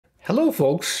Hello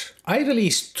folks, I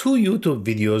released 2 YouTube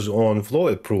videos on flow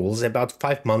approvals about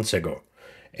 5 months ago,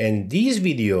 and these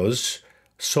videos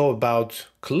saw about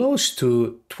close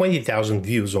to 20,000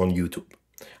 views on YouTube.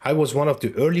 I was one of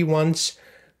the early ones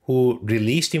who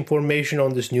released information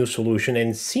on this new solution, and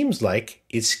it seems like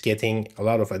it's getting a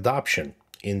lot of adoption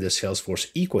in the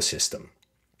Salesforce ecosystem.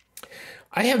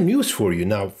 I have news for you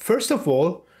now. First of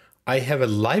all, I have a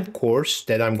live course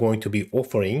that I'm going to be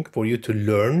offering for you to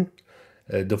learn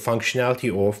the functionality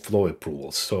of flow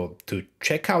approvals. So to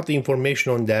check out the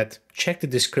information on that, check the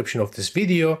description of this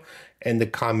video and the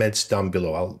comments down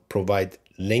below. I'll provide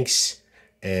links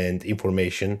and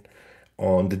information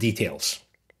on the details.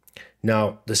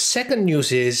 Now, the second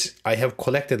news is I have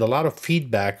collected a lot of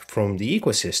feedback from the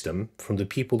ecosystem, from the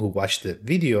people who watched the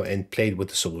video and played with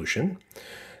the solution,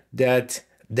 that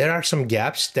there are some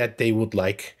gaps that they would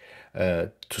like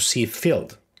to see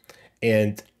filled.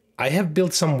 And I have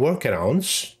built some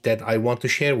workarounds that I want to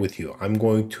share with you. I'm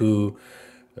going to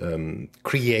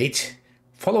create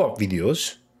follow-up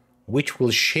videos which will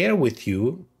share with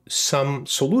you some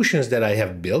solutions that I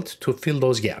have built to fill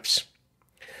those gaps.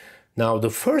 Now, the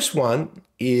first one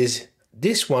is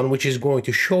this one, which is going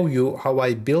to show you how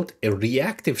I built a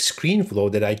reactive screen flow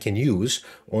that I can use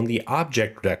on the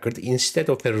object record instead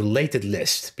of a related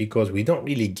list, because we don't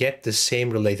really get the same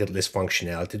related list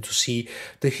functionality to see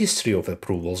the history of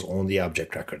approvals on the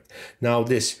object record. Now,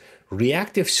 this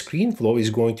reactive screen flow is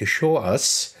going to show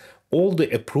us all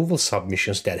the approval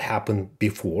submissions that happened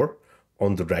before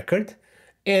on the record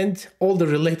and all the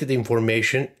related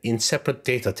information in separate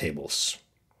data tables.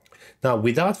 Now,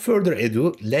 without further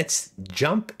ado, let's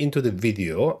jump into the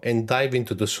video and dive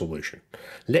into the solution.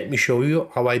 Let me show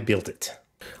you how I built it.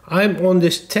 I'm on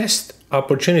this test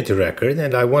opportunity record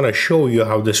and I want to show you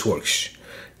how this works.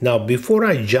 Now, before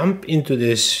I jump into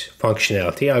this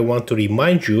functionality, I want to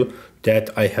remind you that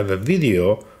I have a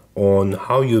video on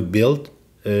how you build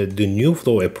the new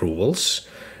flow approvals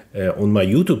on my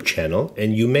YouTube channel,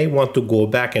 and you may want to go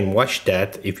back and watch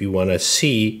that if you want to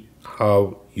see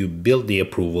how you build the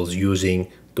approvals using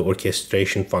the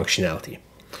orchestration functionality.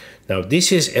 Now,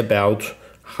 this is about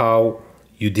how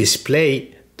you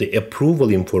display the approval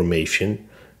information,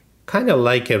 kind of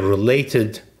like a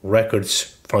related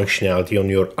records functionality on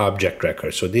your object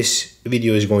record. So this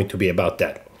video is going to be about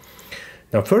that.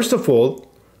 Now, first of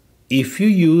all, if you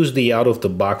use the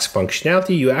out-of-the-box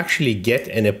functionality, you actually get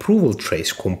an approval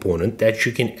trace component that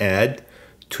you can add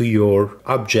to your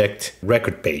object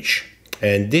record page.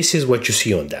 And this is what you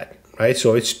see on that, right?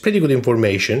 So it's pretty good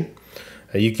information.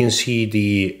 You can see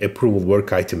the approval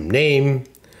work item name.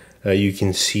 You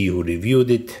can see who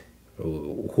reviewed it,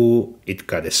 who it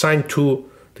got assigned to,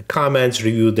 the comments,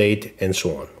 review date, and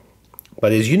so on.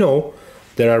 But as you know,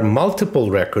 there are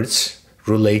multiple records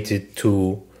related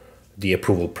to the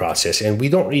approval process, and we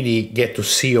don't really get to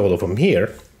see all of them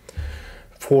here.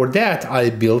 For that,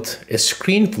 I built a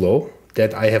screen flow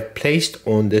that I have placed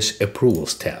on this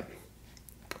approvals tab.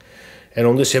 And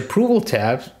on this approval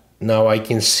tab, now I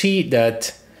can see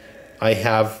that I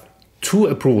have 2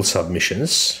 approval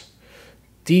submissions.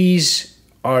 These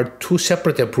are 2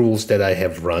 separate approvals that I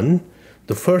have run.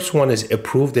 The first one is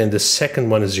approved and the second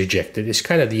one is rejected. It's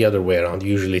kind of the other way around.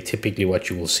 Usually, typically what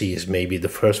you will see is maybe the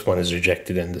first one is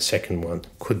rejected and the second one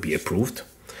could be approved.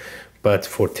 But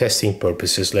for testing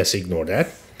purposes, let's ignore that.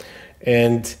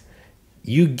 And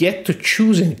you get to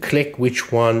choose and click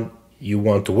which one you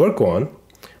want to work on.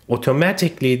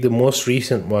 Automatically, the most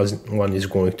recent one is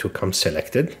going to come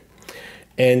selected.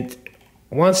 And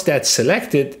once that's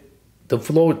selected, the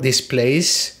flow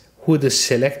displays who the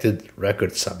selected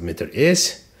record submitter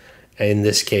is, in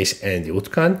this case, Andy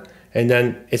Utkan. And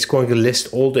then it's going to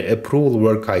list all the approval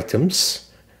work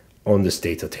items on this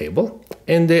data table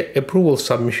and the approval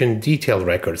submission detail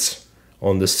records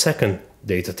on the second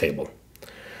data table.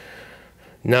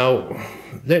 Now,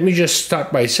 let me just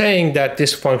start by saying that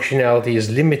this functionality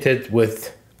is limited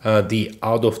with the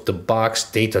out-of-the-box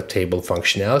data table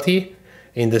functionality,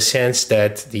 in the sense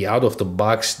that the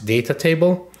out-of-the-box data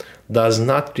table does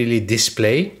not really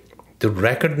display the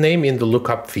record name in the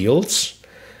lookup fields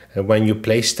when you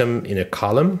place them in a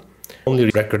column,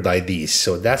 only record IDs.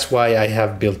 So that's why I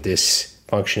have built this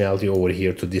functionality over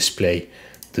here to display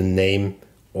the name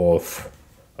of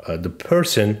the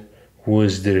person who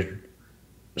is the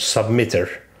submitter.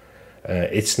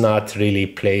 It's not really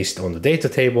placed on the data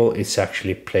table, it's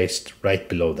actually placed right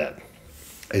below that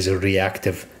as a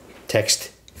reactive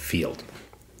text field.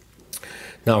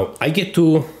 Now I get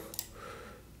to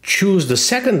choose the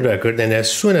second record, and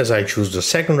as soon as I choose the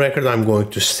second record, I'm going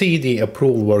to see the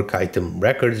approval work item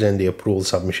records and the approval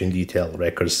submission detail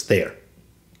records there.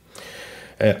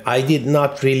 I did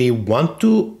not really want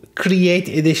to create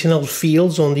additional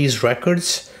fields on these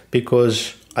records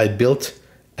because I built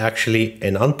actually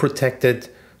an unprotected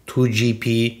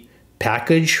 2GP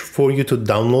package for you to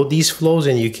download these flows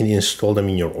and you can install them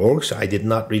in your org. So I did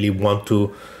not really want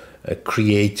to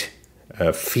create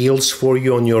fields for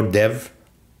you on your dev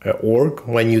org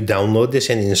when you download this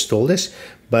and install this.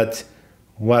 But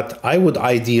what I would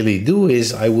ideally do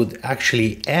is I would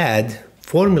actually add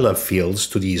formula fields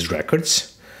to these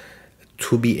records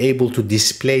to be able to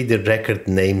display the record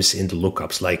names in the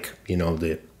lookups, like, you know,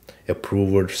 the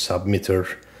approver, submitter,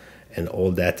 and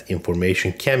all that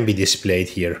information can be displayed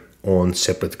here on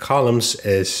separate columns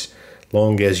as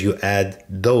long as you add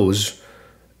those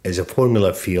as a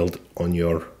formula field on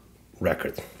your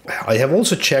record. I have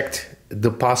also checked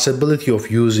the possibility of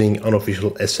using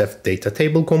unofficial SF data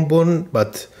table component,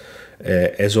 but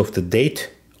as of the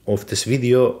date of this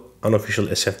video, unofficial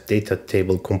SF data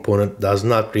table component does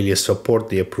not really support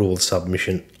the approval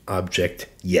submission object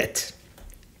yet.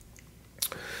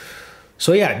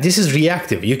 So yeah, this is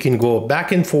reactive. You can go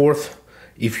back and forth.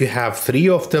 If you have 3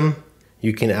 of them,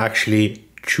 you can actually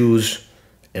choose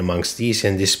amongst these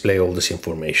and display all this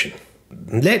information.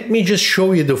 Let me just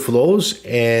show you the flows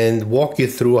and walk you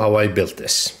through how I built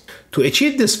this. To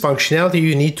achieve this functionality,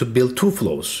 you need to build 2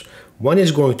 flows. One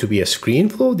is going to be a screen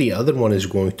flow. The other one is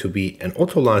going to be an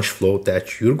AutoLaunch flow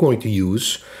that you're going to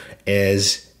use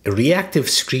as a reactive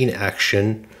screen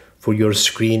action for your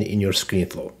screen in your screen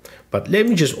flow. But let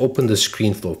me just open the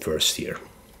screen flow first here.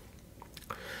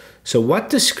 So what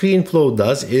the screen flow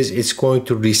does is it's going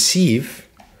to receive,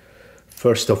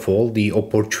 first of all, the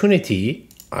opportunity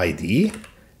ID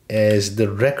as the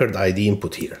record ID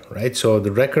input here, right? So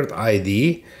the record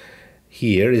ID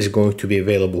here is going to be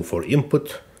available for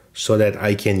input so that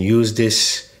I can use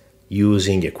this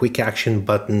using a quick action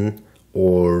button,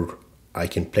 or I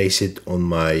can place it on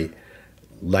my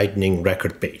Lightning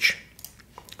record page.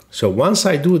 So once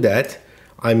I do that,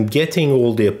 I'm getting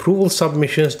all the approval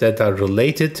submissions that are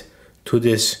related to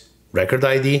this record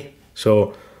ID.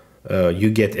 So you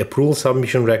get approval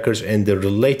submission records, and the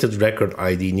related record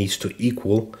ID needs to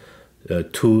equal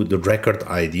to the record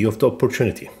ID of the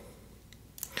opportunity.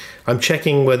 I'm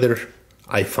checking whether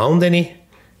I found any.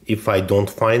 If I don't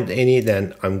find any,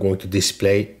 then I'm going to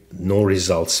display no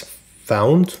results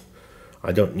found.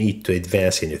 I don't need to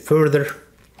advance any further.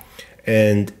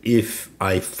 And if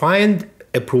I find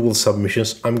approval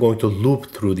submissions, I'm going to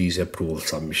loop through these approval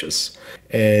submissions.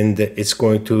 And it's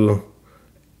going to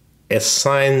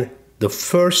assign the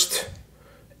first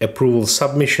approval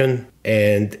submission,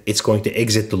 and it's going to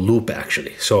exit the loop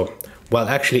actually. So, well,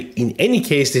 actually, in any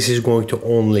case, this is going to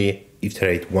only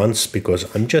iterate once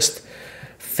because I'm just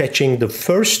fetching the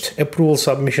first approval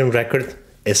submission record,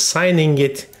 assigning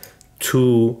it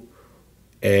to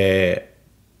a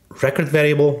record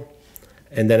variable,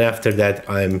 and then after that,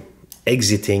 I'm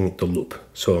exiting the loop.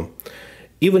 So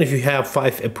even if you have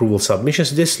 5 approval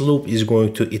submissions, this loop is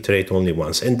going to iterate only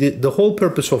once. And the whole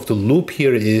purpose of the loop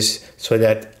here is so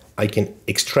that I can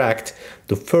extract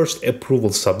the first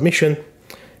approval submission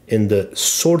in the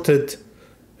sorted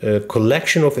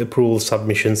collection of approval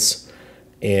submissions,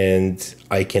 and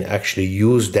I can actually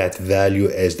use that value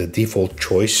as the default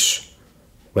choice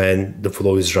when the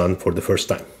flow is run for the first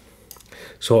time.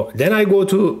 So then I go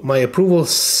to my approval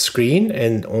screen,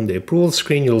 and on the approval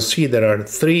screen, you'll see there are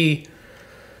 3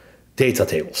 data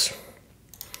tables.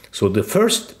 So the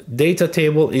first data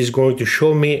table is going to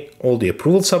show me all the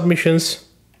approval submissions,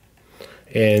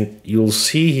 and you'll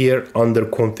see here under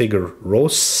configure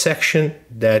rows section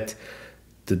that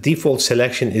the default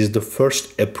selection is the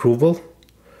first approval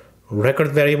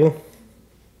record variable.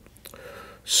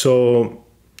 So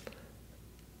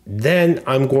then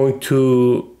I'm going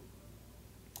to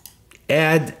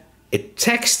add a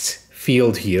text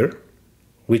field here,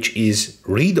 which is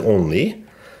read only.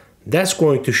 That's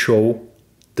going to show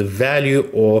the value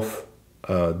of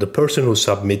the person who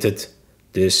submitted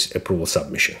this approval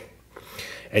submission.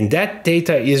 And that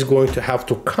data is going to have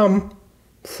to come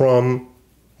from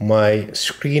my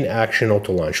screen action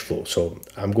AutoLaunch flow. So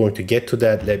I'm going to get to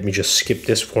that. Let me just skip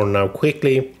this for now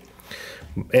quickly.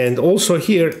 And also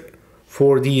here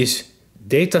for these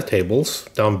data tables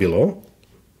down below,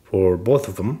 for both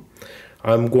of them,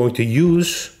 I'm going to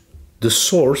use the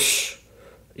source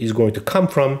is going to come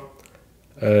from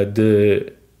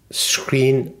the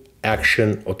screen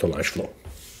action AutoLaunch flow.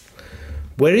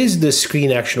 Where is the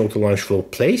screen action AutoLaunch flow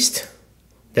placed?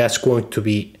 That's going to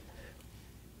be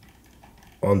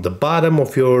on the bottom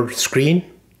of your screen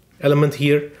element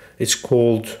here. It's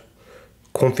called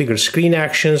configure screen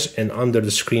actions, and under the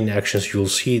screen actions you'll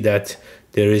see that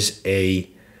there is a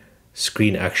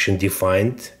screen action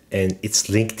defined and it's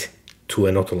linked to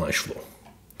an AutoLaunch flow.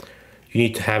 You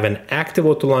need to have an active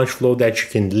AutoLaunch flow that you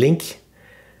can link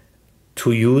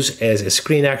to use as a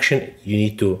screen action. You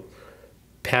need to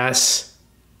pass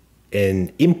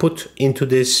an input into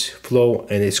this flow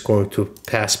and it's going to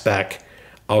pass back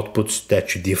outputs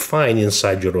that you define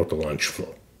inside your AutoLaunch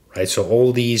flow, right? So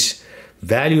all these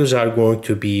values are going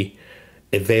to be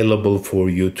available for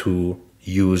you to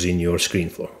use in your screen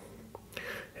flow.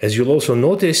 As you'll also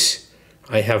notice,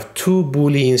 I have two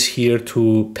booleans here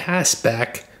to pass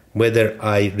back whether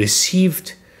I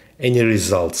received any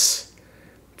results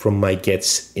from my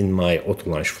gets in my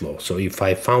AutoLaunch flow. So if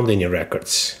I found any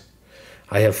records,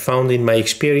 I have found in my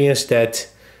experience that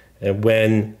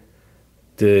when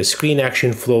the screen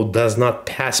action flow does not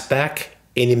pass back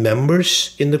any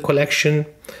members in the collection,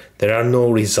 there are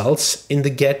no results in the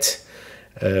get.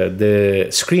 The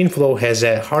screen flow has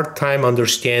a hard time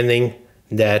understanding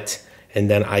that, and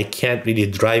then I can't really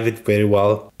drive it very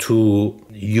well to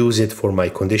use it for my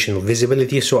conditional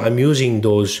visibility. So I'm using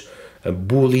those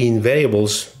Boolean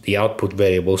variables, the output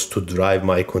variables, to drive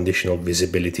my conditional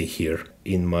visibility here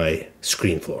in my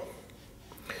screen flow.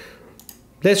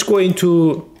 Let's go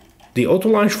into the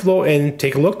AutoLaunch flow and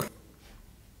take a look.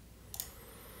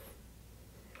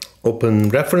 Open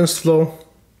reference flow.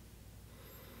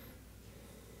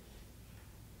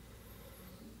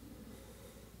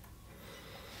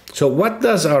 So what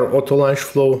does our AutoLaunch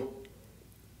flow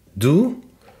do?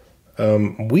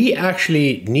 We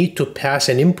actually need to pass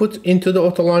an input into the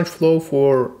AutoLaunch flow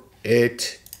for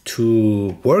it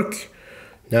to work.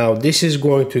 Now this is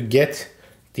going to get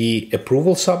the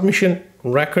approval submission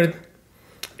record,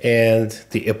 and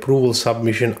the approval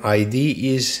submission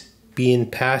ID is being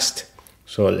passed.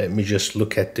 So let me just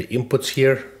look at the inputs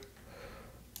here.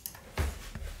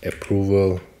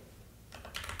 Approval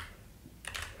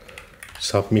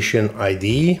submission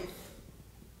ID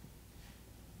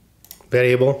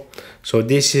variable. So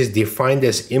this is defined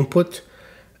as input.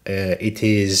 It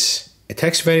is a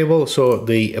text variable. So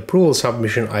the approval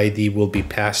submission ID will be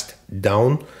passed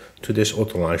down to this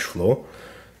AutoLaunch flow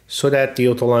so that the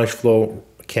AutoLaunch flow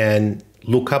can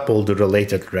look up all the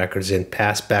related records and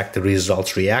pass back the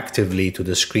results reactively to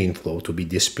the screen flow to be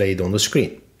displayed on the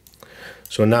screen.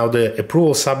 So now the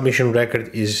approval submission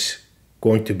record is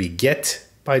going to be get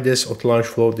by this AutoLaunch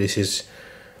flow. This is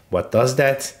what does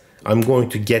that. I'm going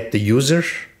to get the user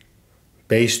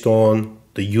based on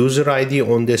the user ID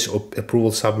on this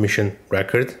approval submission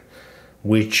record,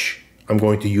 which I'm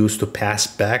going to use to pass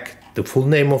back the full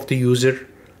name of the user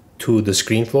to the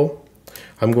screen flow.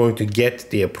 I'm going to get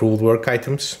the approved work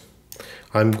items.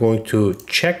 I'm going to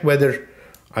check whether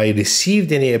I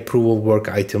received any approval work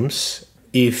items.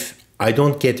 If I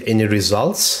don't get any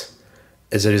results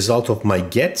as a result of my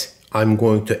get, I'm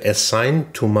going to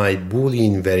assign to my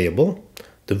Boolean variable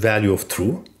the value of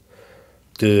true.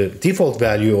 The default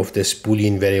value of this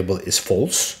Boolean variable is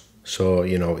false. So,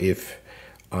 if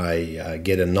I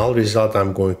get a null result,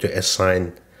 I'm going to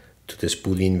assign to this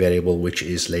Boolean variable, which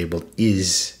is labeled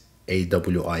is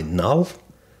AWI null,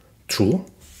 true.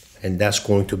 And that's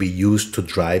going to be used to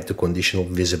drive the conditional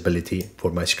visibility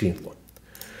for my screen flow.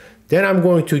 Then I'm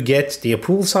going to get the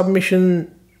approval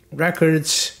submission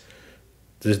records,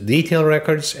 the detail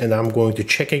records, and I'm going to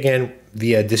check again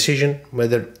via decision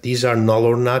whether these are null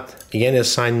or not. Again,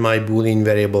 assign my Boolean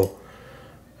variable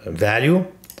value,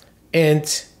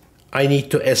 and I need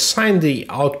to assign the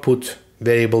output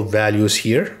variable values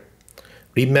here.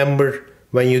 Remember,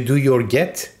 when you do your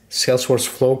get, Salesforce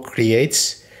Flow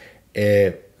creates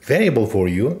a variable for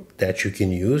you that you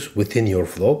can use within your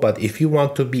flow. But if you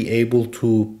want to be able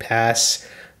to pass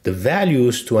the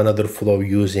values to another flow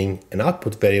using an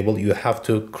output variable, you have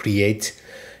to create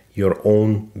your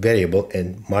own variable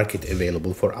and mark it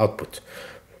available for output.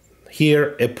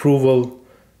 Here, approval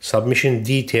submission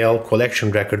detail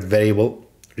collection record variable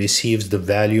receives the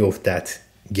value of that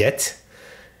get.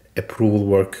 Approval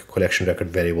work collection record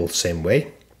variable same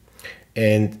way.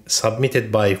 And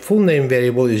submitted by full name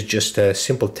variable is just a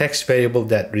simple text variable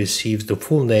that receives the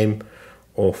full name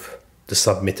of the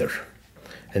submitter.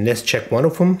 And let's check one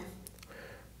of them.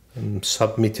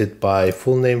 Submitted by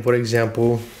full name, for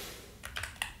example.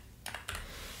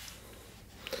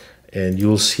 And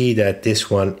you'll see that this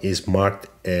one is marked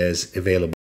as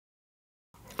available.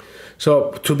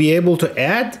 So to be able to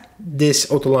add this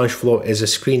AutoLaunch flow as a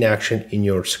screen action in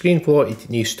your screen flow, it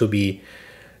needs to be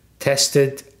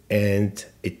tested and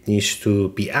it needs to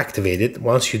be activated.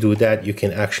 Once you do that, you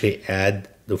can actually add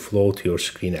the flow to your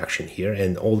screen action here,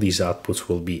 and all these outputs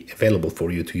will be available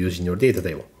for you to use in your data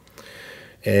table.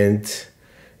 And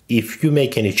if you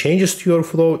make any changes to your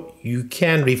flow, you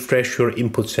can refresh your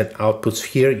inputs and outputs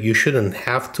here. You shouldn't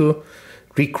have to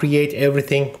recreate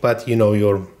everything, but you know,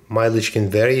 your mileage can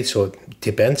vary, so it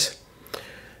depends.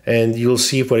 And you'll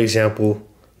see, for example,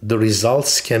 the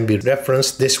results can be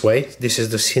referenced this way. This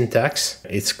is the syntax.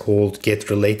 It's called get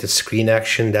related screen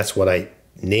action. That's what I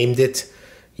named it.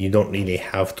 You don't really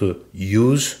have to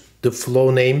use the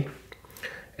flow name.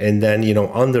 And then, you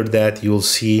know, under that, you'll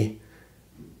see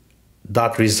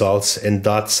dot results and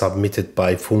dot submitted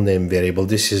by full name variable.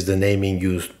 This is the naming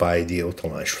used by the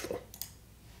AutoLaunch Flow.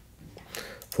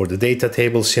 For the data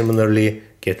table, similarly,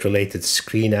 get related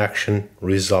screen action,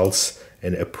 results,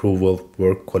 and approval,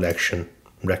 work collection,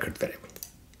 record variable.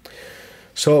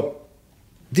 So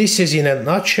this is in a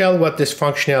nutshell what this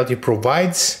functionality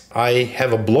provides. I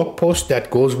have a blog post that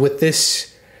goes with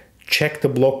this. Check the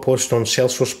blog post on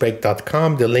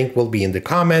salesforcebreak.com. The link will be in the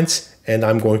comments, and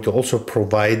I'm going to also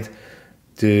provide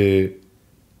the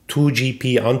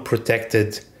 2GP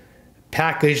unprotected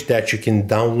package that you can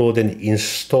download and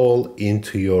install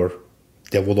into your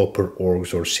developer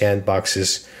orgs or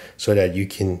sandboxes so that you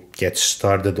can get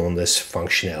started on this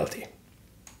functionality.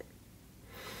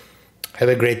 Have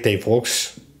a great day,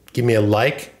 folks. Give me a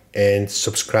like and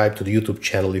subscribe to the YouTube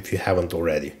channel if you haven't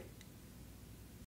already.